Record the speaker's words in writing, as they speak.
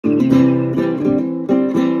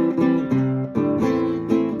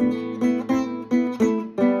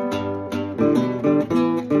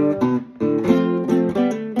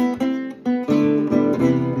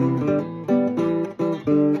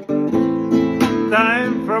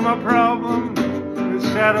dying from a problem, the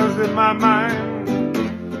shadows in my mind.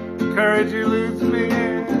 Courage eludes me,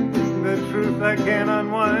 and the truth I can't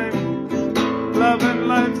unwind. Love and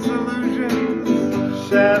life's illusions,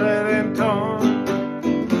 shattered and torn.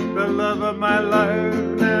 The love of my life,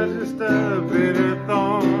 now just a bitter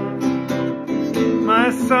thorn.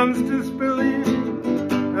 My son's disbelief,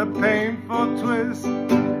 a painful twist.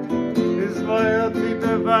 His loyalty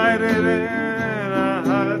divided and our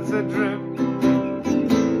hearts adrift.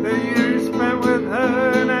 The years spent with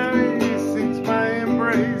her, now he seeks my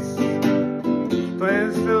embrace.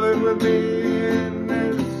 Plans to live with me in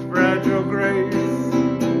this fragile grace.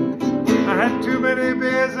 I had too many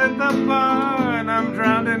beers at the bar, and I'm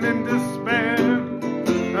drowning in despair.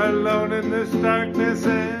 Alone in this darkness,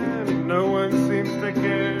 and no one seems to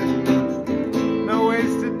care. No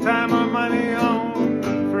wasted time or money on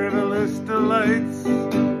frivolous delights.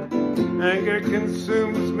 Anger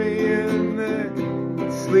consumes me in the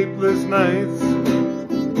sleepless nights.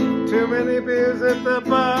 Too many beers at the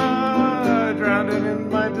bar, drowning in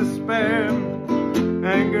my despair.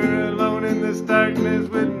 Anger alone in this darkness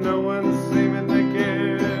with no one seeming to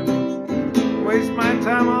care. Waste my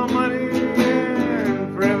time on money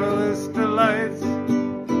and frivolous delights.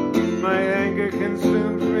 My anger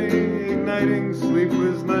consumes me, igniting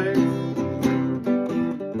sleepless nights.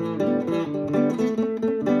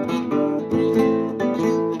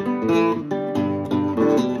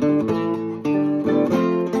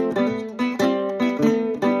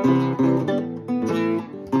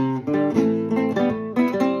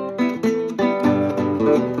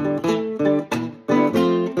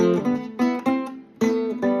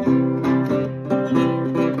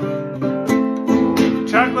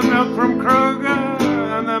 Chocolate milk from Kroger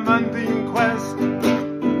on the mundane quest.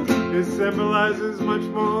 It symbolizes much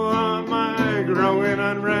more on my growing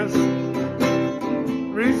unrest.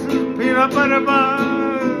 Reese's peanut butter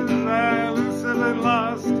bars are elusive and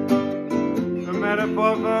lost. A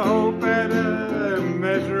metaphor for hope at a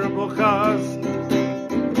immeasurable cost.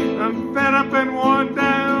 I'm fed up and worn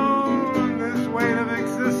down, this weight of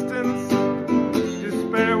existence.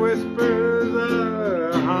 Despair whispers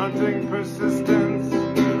a haunting persistence.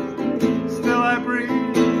 I breathe,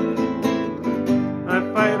 I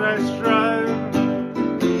fight, I strive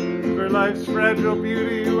for life's fragile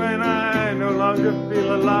beauty when I no longer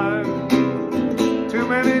feel alive. Too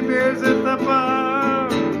many beers at the bar,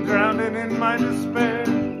 drowning in my despair.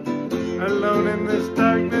 Alone in this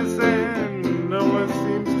darkness and no one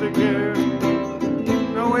seems to care.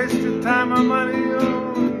 No wasted time or money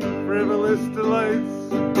on frivolous delights.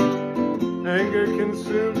 Anger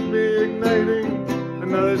consumes me, igniting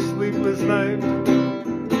another sleepless night.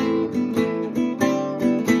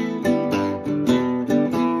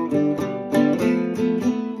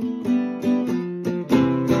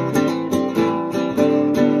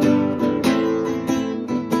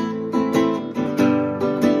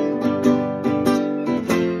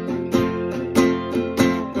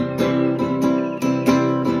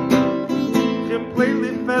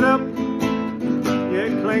 Completely fed up, yet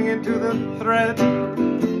clinging to the thread.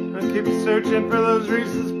 Keep searching for those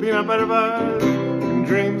Reese's peanut butter bars and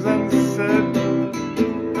dreams unsaid.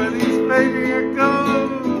 But he's fading or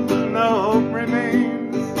goes, no hope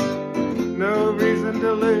remains. No reason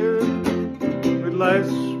to live with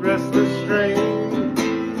life's restless strain.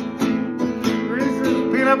 Reese's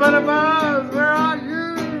peanut butter bars, where are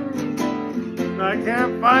you? I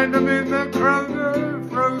can't find them in the Kroger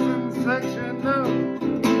frozen section, no.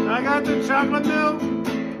 I got the chocolate milk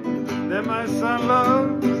that my son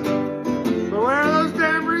loves. But where are those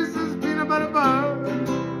damn Reese's peanut butter bars?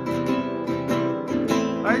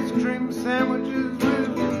 Ice cream sandwiches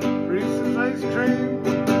with Reese's ice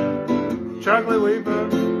cream. Chocolate wafer,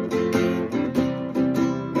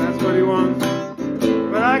 that's what he wants.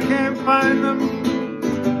 But I can't find them,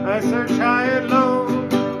 I search high and low.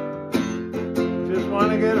 Just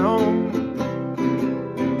want to get home.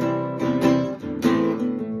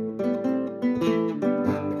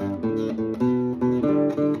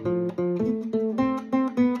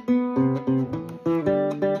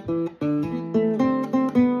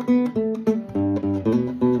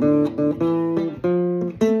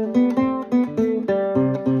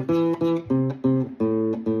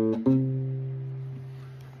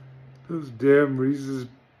 Those damn Reese's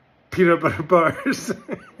peanut butter bars.